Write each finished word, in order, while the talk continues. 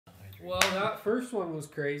Well, that first one was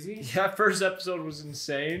crazy. That first episode was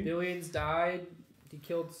insane. Billions died. He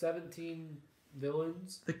killed 17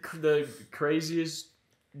 villains. The craziest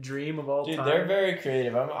dream of all Dude, time. they're very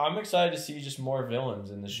creative. I'm excited to see just more villains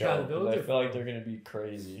in the show. Yeah, the villains I are feel like fun. they're gonna be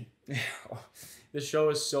crazy. The show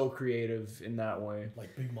is so creative in that way.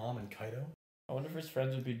 Like Big Mom and Kaido. I wonder if his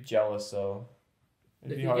friends would be jealous though.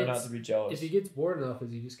 It'd If be he hard gets- not to be jealous. If he gets bored enough,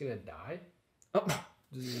 is he just gonna die? Oh,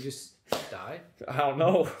 Does he just die? I don't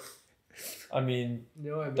know. I mean,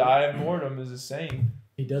 No, I mean, die of boredom is a saying.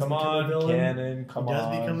 He does Come become on, a villain. Canon. Come he does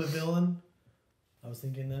on. become a villain. I was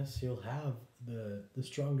thinking this. He'll have the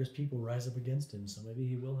strongest people rise up against him, so maybe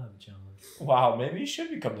he will have a challenge. Wow, maybe he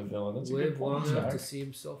should become the villain. That's a good live long point, enough Jack. to see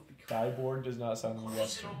himself become. Cyborg does not sound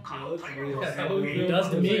Western. He does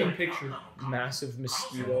to me. Picture massive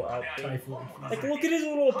mosquito out there. Typhoid. Like, look at his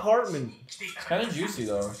little apartment. It's kind of juicy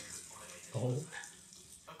though. Oh.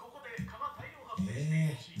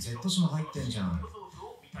 Z 紙も入ってんじゃん。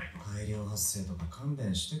大量発生とか勘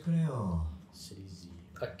弁してくれよ。 City Z.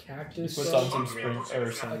 A cactus. Puts from- on some spring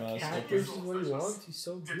or some a slippers. cactus is what he wants. He's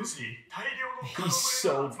so goofy. He's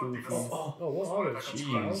so goofy. Oh, what are those?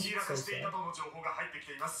 Jeez. So sad.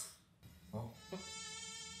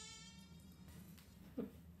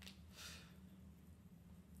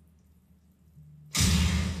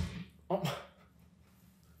 Oh.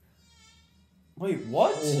 Wait,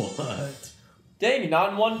 what? What? Dang,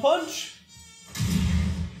 not in one punch.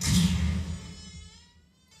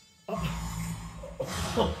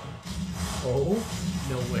 Oh?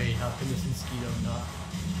 No way. How can this mosquito not?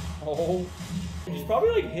 Oh. He's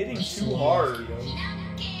probably like hitting too hard.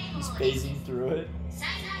 He's phasing through it.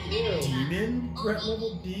 Demon? Threat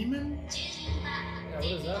level demon? Yeah, what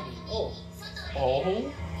does that mean? Oh,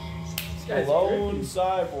 Oh. this guy's Alone creepy.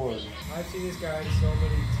 Cyborg. I've seen this guy in so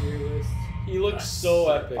many tier lists. He looks so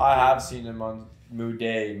epic. I have seen him on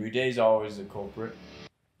Muday. Muday's always a culprit.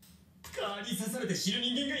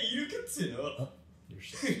 You're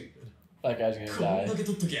so stupid. That guy's gonna die. How do you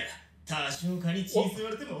even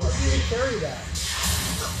carry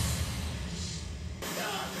that?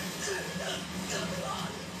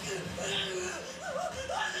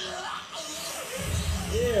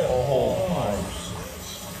 Oh my.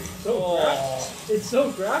 It's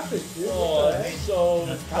so graphic, dude. Oh, What the heck? it's so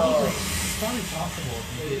It's tough. probably possible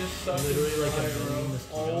if you Just get suck literally it like a right million around.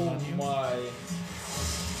 mosquitoes Oh on you. my.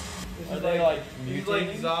 This Are is they like He's like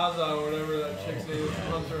mutating? Zaza or whatever that chick's name is.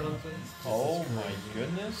 Hunter Hunter. Oh my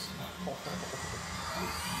goodness.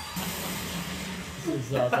 This is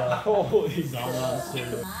Zaza. Holy Zaza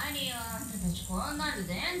cereal. 何よあんたたちこんなんで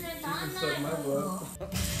全然足ん It's な like い my の blood. よ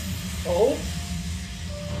Oh?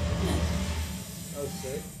 That was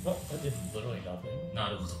sick. Oh, that did literally nothing. な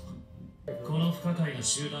るほど。この不可解な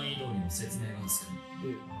集団移動にも説明がつく。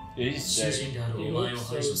 Dude. He's 主 sick. 人であるお前を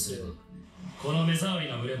排除すれば、この目障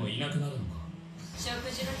りな群れもいなくなるのか。食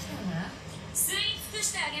事が来たわ吸い尽く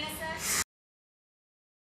してあげなさい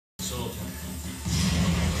消去。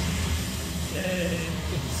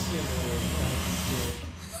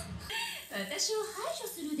私を排除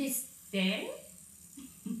するですってやっ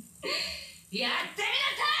てみなさ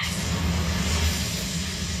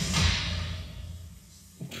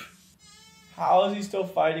い How is he still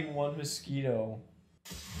fighting one mosquito?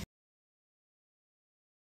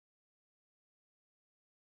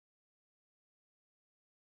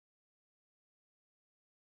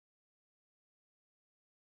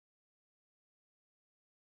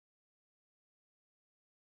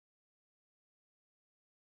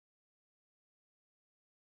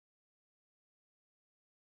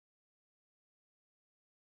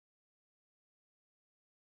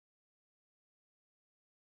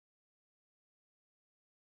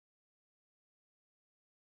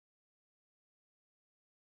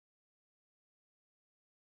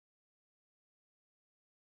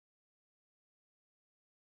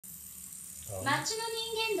町の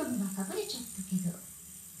人間どもは隠れちゃったけど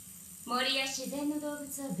森や自然の動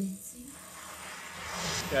物は別よ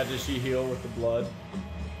Yeah, does she heal with the blood?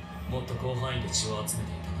 もっと広範囲で血を集め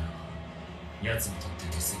ていたならば、奴にとって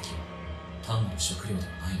血液は単なる食料で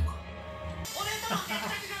はないのか。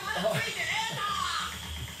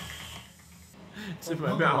It's in my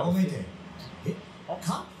なんかわ mouth. めいて。え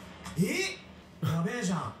かやべえ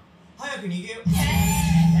じゃん。早く逃げよう。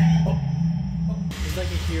 He's like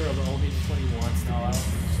a hero, but only just when he wants to. I don't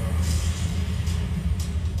think so.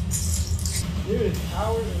 Dude, his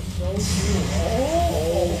powers are so cool.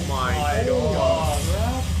 Oh my god.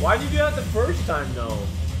 Why'd you do that the first time though?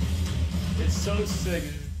 It's so sick.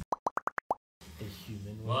 A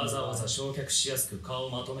human. わざわざ焼却しやすく顔を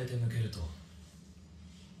まとめて抜けると。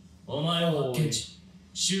お前は発見時、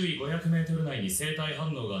周囲500メートル内に生体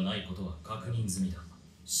反応がないことは確認済みだ。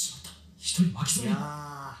しまった。一人巻き添え。い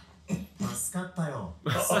やー助かったよ。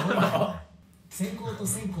すごいね。先行と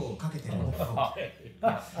先行をかけてるんだよ。 The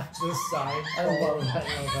side. I love that.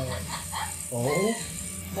 Oh.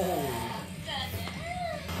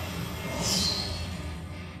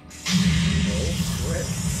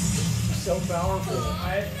 So powerful.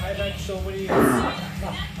 I've had so many.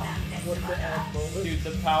 What the F moment? Dude,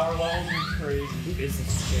 the power levels are crazy. Who is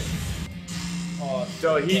this chick? Oh,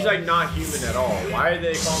 So he's like not human at all. Why do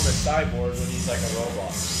they call him a cyborg when he's like a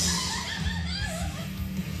robot?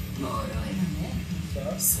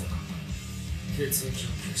 そうだ。血液を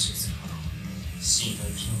吸収するほど身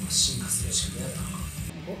体機能が進化する仕組みだったのか。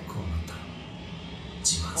こうなったら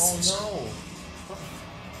自発 Oh 性者 no.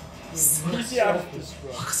 素晴らしい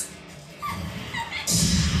Self-destruct. 博士。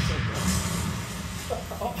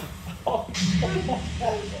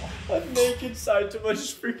 A naked Saitama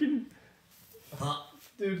just freaking. あ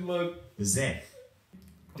Dude, look. うぜ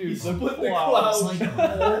Dude, He's look at the split clouds. 埼玉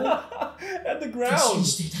At the 確信 ground.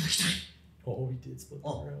 していただきたい。 Oh, he did split the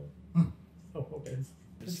Oh. ground. Oh, okay.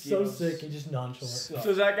 It's so sick and just nonchalant. So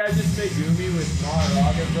does that guy just make Gumi with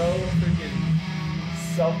Maharaga, bro? Freaking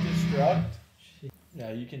self-destruct?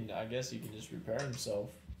 Yeah, you can. I guess he can just repair himself.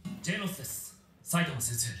 ジェノスです。埼玉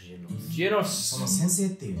先生。 Genos. その先生っ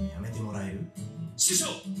ていうのやめてもらえる？師匠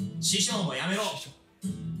師匠もやめろ。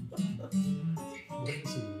 Where does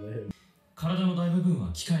he live? 体の大部分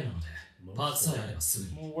は機械なのでパーツさえあればす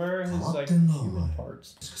ぐに。 Well, where are his like 変わってんなお human 前。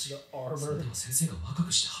 parts? しかし The それ armor. でも先生が若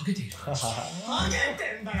くしてハゲている。ハゲ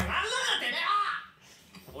てんだよ。なんだってね。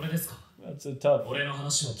俺ですか。 That's a tough. 俺の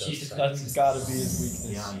話を聞いてくれるんで That's す。 gotta be his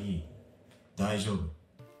いや weakness. いい大丈夫。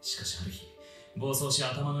しかしある日、暴走し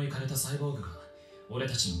頭のいかれたサイボーグが俺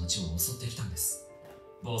たちの町を襲ってきたんです。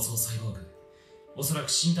暴走サイボーグ、おそらく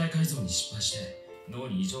身体改造に失敗して脳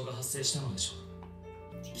に異常が発生したのでしょう。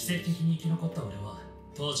奇跡的に生き残った俺は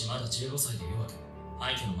当時まだ15歳で弱く、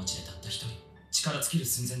廃墟の町でたった一人、力尽きる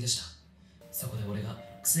寸前でした。そこで俺が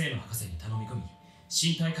クセイの博士に頼み込み、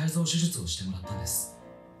身体改造手術をしてもらったんです。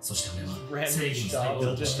そして俺は Random 正義のサイボー stuff.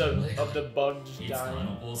 グと Just して生まれ of 変わ the り、 bug just いつか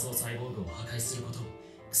dying. 暴走サイボーグを破壊することを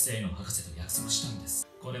クセイの博士と約束したんです。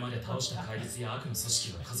これまで倒した怪物や悪の組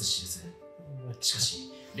織は数知れず、しか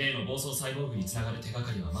し例の暴走サイボーグにつながる手が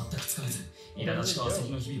かりは全くつかめず、苛立ちと焦り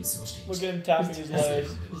の日々を過ごしていま Look した。 at him tapping his leg.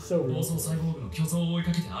 So 暴 real. 走サイボーグの巨像を追い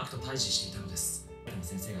かけて悪と対峙していたのです。でも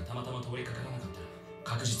先生がたまたま通りかからなかったら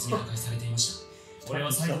確実に破壊されていました。俺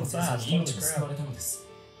は埼玉先生に命を救われたのです。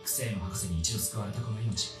クセイの博士に一度救われたこの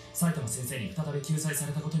命、埼玉先生に再び救済さ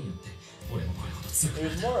れたことによって俺もこれほど強く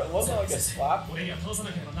It なっ was た。 more. It wasn't like a 先生 slap. 俺には倒さ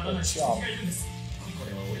なければならない宿敵がいるんです。こ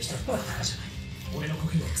れは俺一人の戦いじゃない。俺の呼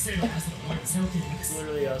吸をクセイの博士の思いを背負っているんです。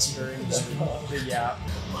 Literally us during the yap.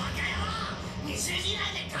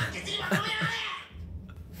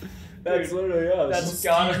 That's literally us. That's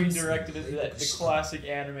gotta be directed at the classic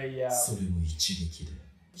anime yap. それも一撃で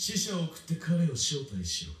死者を送って彼を招待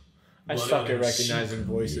しろ。 I suck at recognizing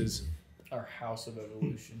voices. Our house of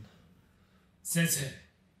evolution. 先生、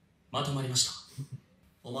まとまりました。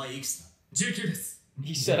お前いくつだ？ 19です。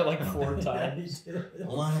 He said it like 4 Yeah, he times. did it.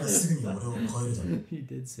 お前ならすぐに俺を超えるだろ。 He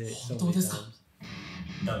did say it so 本当 many ですか？ times.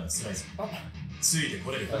 だが辛いぞ。ついてこ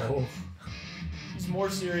れるか？ Oh, He's more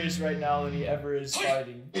serious right now than he ever is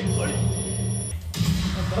fighting. Another one.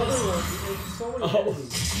 There's so many Oh. enemies.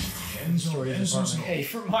 天井練習しろ。 Hey,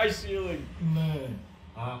 from my ceiling. ねえ。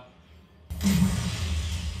あ。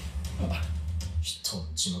人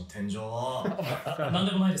んちの天井はなん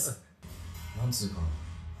でもないです。なんつうか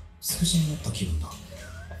スクショになった気分だ。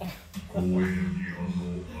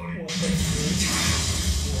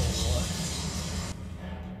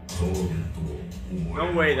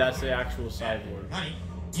 No way that's the actual cyborg. 何？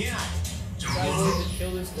言えない。 Cyborg that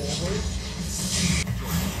killed his family.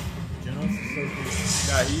 Genos is so cool.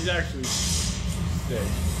 Yeah, he's actually sick.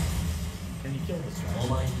 And he killed this お guy.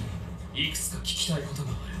 前にいくつか聞きたいことが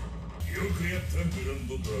ある。暴れら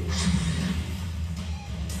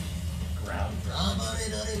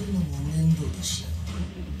れるのも面倒だし。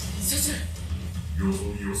先生、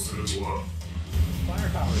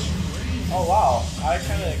 Firepower. Oh wow, I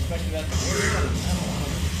kind of expected that to be.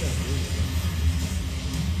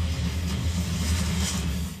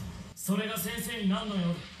 それが先生に何の用だ。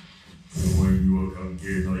お前には関係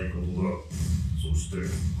ないことだ。そして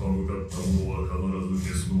歯向かったものは必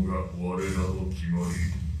ず消すのが我らの決まり。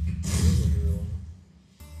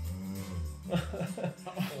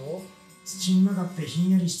土の中ってひん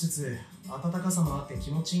やりしつつ暖かさもあって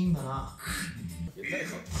気持ちいいんだな。 Ground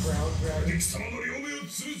dragon. 貴様の両目を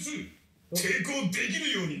潰す。抵抗でき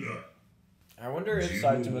るようにな。I wonder if 自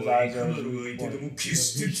分 Saitama's はい eyes か are なる相手でも決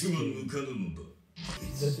して手は抜かぬのだ。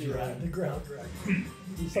 The ground dragon.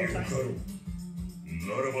 He's so tiny.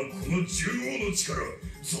 ならばこの獣王の力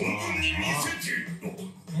存分に見せて。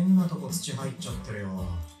変なとこ土入っちゃってるよ。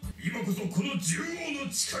今こそこの獣王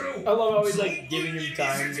の力を。 I love how he's like giving him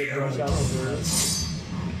time to brush out the dirt.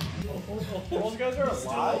 Those guys are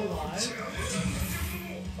alive?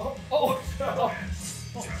 Oh!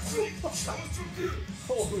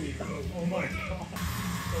 Holy. Oh my god.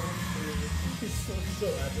 He's so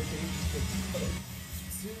epic.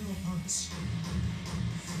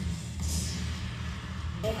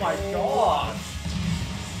 Oh my gosh!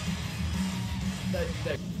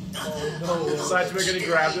 Oh no. Saitama getting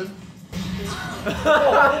grabbed him.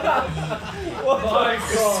 Oh my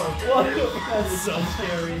god. That's so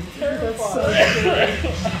scary. That's so scary.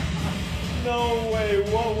 No way,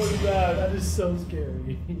 what was that? That is so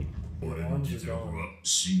scary. 俺の実力は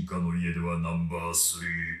進化の家ではナンバー3。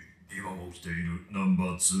今も来ているナンバ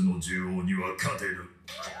ー2の獣王には勝てる。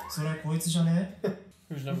それこいつじゃね？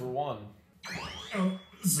 Who's number 1?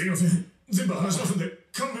 すいません。全部話しますんで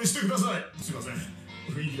勘弁してください。すいません。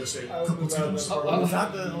雰囲気出してカッコつけてました。 Oh, is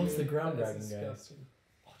that the? It's the ground dragon guy.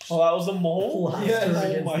 Oh, that was a mole? Blaster Yeah,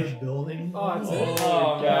 against my- the building. Oh, it's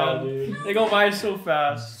Oh, god, dude. They go by so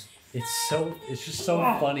fast. It's just so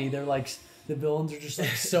funny. They're like, the villains are just like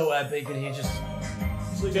so epic, and he just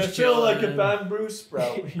It's like, I Just feel like a chilling. bamboo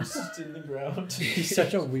sprout. He's just in the ground. he's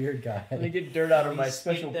such a weird guy. Let me get dirt out of my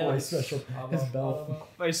special My place. special his belt.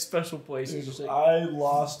 My special place is just like, I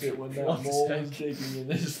lost it when that What the mole heck? was digging in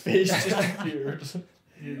his face disappeared.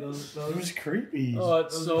 Dude, those It was creepy. oh,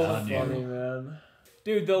 it's so bad, dude. funny, man.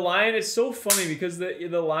 Dude, the lion, it's so funny because the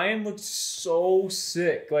lion looks so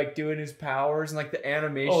sick, like doing his powers and like the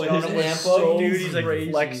animation Oh, on his him was amp so up, dude. He's like crazy.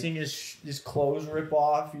 flexing his clothes rip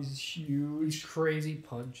off. He's huge. crazy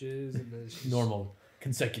punches and then it's just Normal,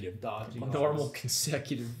 consecutive. dodging. Normal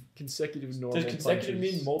consecutive normal. Does consecutive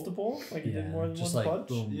punches. mean multiple? Like he Yeah, did more than just one like punch?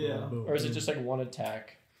 boom, Yeah. boom, boom, Or is it boom. just like one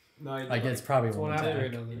attack? No, I guess it's probably one one after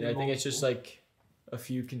attack. another. Yeah, I think it's just like a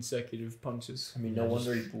few consecutive punches. I mean, no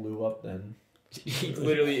wonder he blew up then. He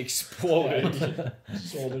literally exploded.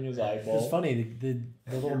 Just holding his It was eyeball. funny. The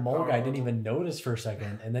little mole guy didn't even notice for a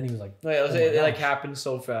second, and then he was like, No, yeah, Oh my it like gosh. happened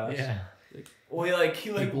so fast. "Yeah." Well, he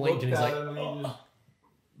blinked looked and he's at like, him and he just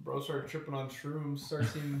bro started tripping on shrooms. Started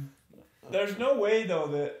seeing There's no way though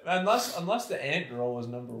that unless the ant girl was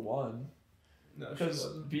number 1, no, she because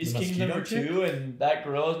wasn't. Beast The King's mosquito number chick? 2 and that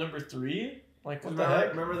gorilla is number 3. Like what the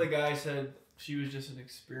heck? Remember the guy said she was just an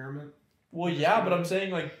experiment. Well, yeah, but I'm saying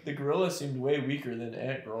like the gorilla seemed way weaker than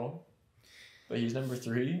Ant Girl, but he's number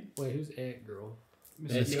 3. Wait, who's Ant Girl?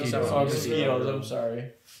 Mosquitoes. Oh, mosquitoes. I'm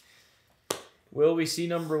sorry. Will we see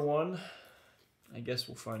number 1? I guess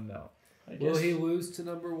we'll find out. I Will guess he lose to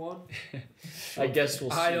number 1? I guess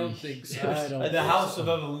we'll see. I don't think so. I don't the think House so. of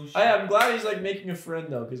Evolution. I'm glad he's like making a friend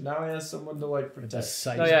though, because now he has someone to like protect.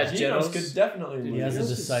 Disciple. Oh, yeah, Genos Genos. could definitely He lose. has a Genos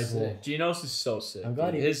is disciple. sick. Genos is so sick. I'm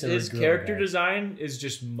glad dude. he his picked the his gorilla character guy. design is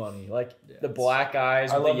just money. Like Yeah, the it's- black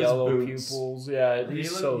eyes I with love the his yellow boots. pupils. Yeah, He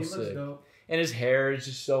he's look- so he looks sick. dope. And his hair is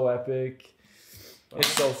just so epic. It's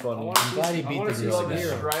so funny. I'm glad he beat the gorilla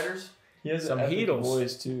guy. Riders. He has Some an epic heatles.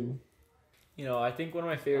 voice too. You know, I think one of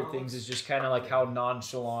my favorite things is just kind of like how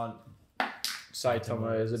nonchalant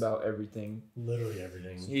Saitama is about everything. Literally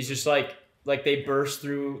everything. He's just like they burst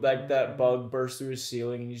through, like that bug burst through his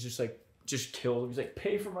ceiling, and he's just like just killed him. He's like,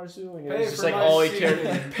 pay for my ceiling. And Pay it's just for like my all he ceiling.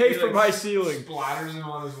 cared. Pay He, for like, my ceiling. Splatters him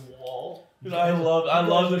on his wall. Dude, I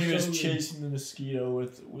love that he was showing- chasing the mosquito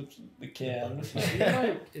with the can.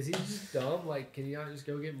 Is he just dumb? Like, can he not just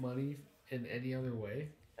go get money in any other way?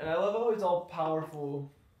 And I love how he's all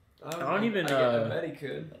powerful. I don't even, I bet he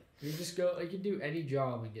could. You just go. You can do any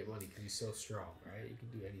job and get money because he's so strong, right? You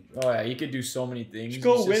can do any job. Oh yeah, he could do so many things. Just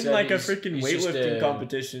go He's win said like a he's- freaking he's just weightlifting a-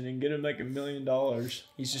 competition and get him like $1 million.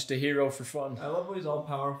 He's just a hero for fun. I love how he's all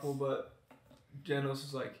powerful, but Genos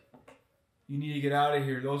is like, you need to get out of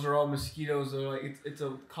here. Those are all mosquitoes. They're like, it's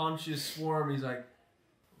a conscious swarm. He's like,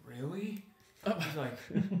 really? He's like,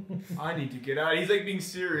 I need to get out. He's like being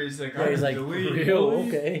serious. Like, I Yeah, he's need like, to leave. "Really? Oh,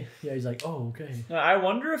 okay. Yeah, he's like, oh, okay. I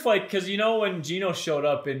wonder if like, cause you know when Genos showed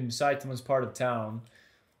up in Saitama's part of town,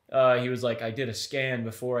 he was like, I did a scan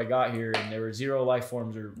before I got here, and there were 0 life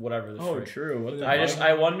forms or whatever. The frick. true. What the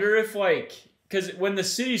I wonder if like, cause when the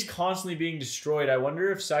city's constantly being destroyed, I wonder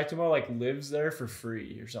if Saitama like lives there for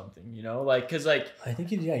free or something. You know, like, cause like. I think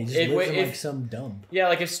he just If- lives in if- like some dump. Yeah,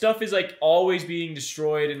 like if stuff is like always being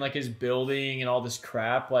destroyed in like his building and all this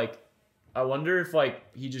crap, like I wonder if like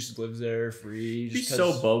he just lives there free. It'd be Just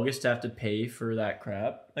so 'cause- bogus to have to pay for that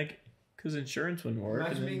crap. Like, because insurance wouldn't work.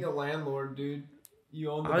 Imagine and then- being a landlord, dude.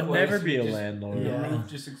 You own the I'd place, never you be a just- landlord. The Yeah. roof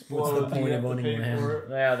just explodes. point You of have to owning pay land? for it.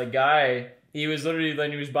 Yeah, the guy, he was literally,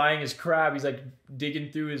 when he was buying his crab, he's like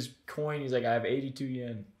digging through his coin. He's like, I have 82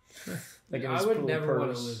 yen. Like in I his would little never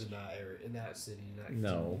want to purse. live in that area, in that city, in that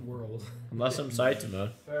No. world. Unless I'm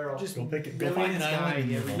Saitama. Feral. Just Go pick it. Go really find an this island. guy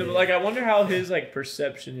and every live No, on but it. like, I wonder how his like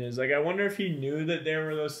perception is. Like, I wonder if he knew that there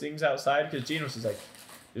were those things outside. Because Genos is like,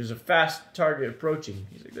 there's a fast target approaching.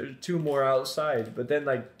 He's like, there's 2 more outside. But then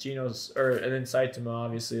like Genos, and then Saitama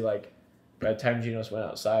obviously like, by the time Genos went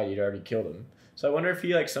outside, he'd already killed him. So I wonder if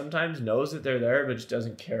he like sometimes knows that they're there, but just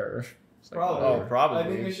doesn't care. It's like, Probably. Oh, probably.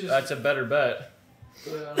 I think it's just- That's a better bet.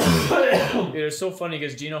 Yeah. Dude, it's so funny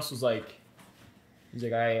because Genos was like, he's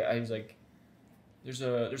like, I was like, there's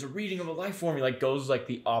a reading of a life form. He like goes like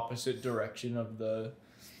the opposite direction of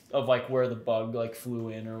like where the bug like flew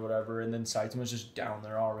in or whatever, and then Saitama's just down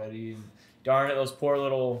there already. And darn it, those poor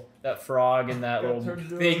little that frog and that Got little turned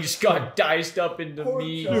into thing a just got diced up into pork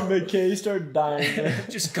meat. chop. McKay started dying.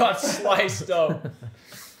 Just got sliced up.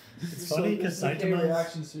 It's funny because the Saitama's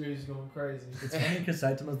reaction series is going crazy. It's funny because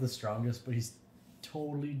Saitama's the strongest, but he's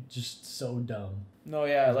totally just so dumb. No,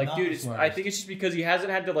 yeah, He's like not dude, the it's, I smartest. think it's just because he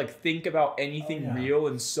hasn't had to like think about anything Oh, yeah. real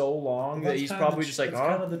in so long that That's he's kind of probably the- just like, it's huh?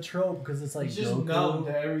 kind of the trope because it's like He's just numb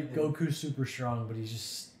to Goku. everything. Goku's super strong, but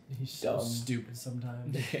he's so Dumb. stupid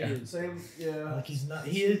sometimes. Yeah. Same, yeah. Like he's not.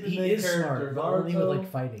 Stupid He main is character, smart, but only with Naruto.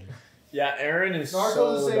 like fighting. Yeah, Aaron is Naruto's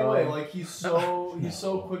so the same dumb. way. Like he's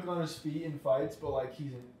so quick on his feet in fights, but like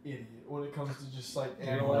he's an idiot when it comes to just like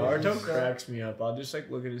analyzing Naruto stuff. cracks me up. I'll just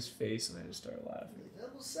like look at his face and I just start laughing.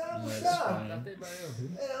 What's Yeah, up? What's it's up?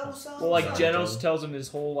 fine. Well, like Genos tells him his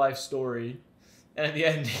whole life story, and at the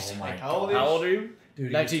end he's Oh my like, How old "How is old are you?"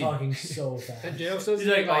 Dude, 19. he's talking so fast. And Genos says He's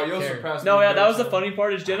like, oh, you'll care. surpass No, me. yeah, that was the next funny time.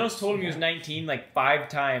 part. Is Genos told him he was 19 like 5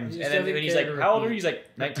 times, He and just then doesn't when he's care like, to "How old are you?" repeat. He's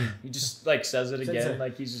like, 19. He just like says it again, Sensei.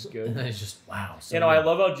 like he's just And then good. it's just wow. So You know, I good.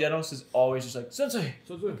 love how Genos is always just like, "Sensei,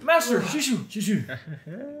 Master,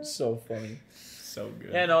 Shishu." So funny. So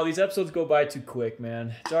good. Yeah, no, these episodes go by too quick,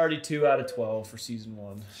 man. It's already 2 out of 12 for season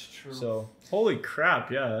 1. It's true. So Holy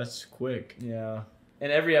crap! Yeah, that's quick. yeah,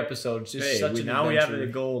 and every episode's just Hey, such an now we have adventure.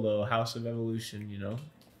 the goal though, House of Evolution. You know,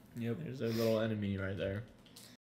 Yep. there's a little enemy right there.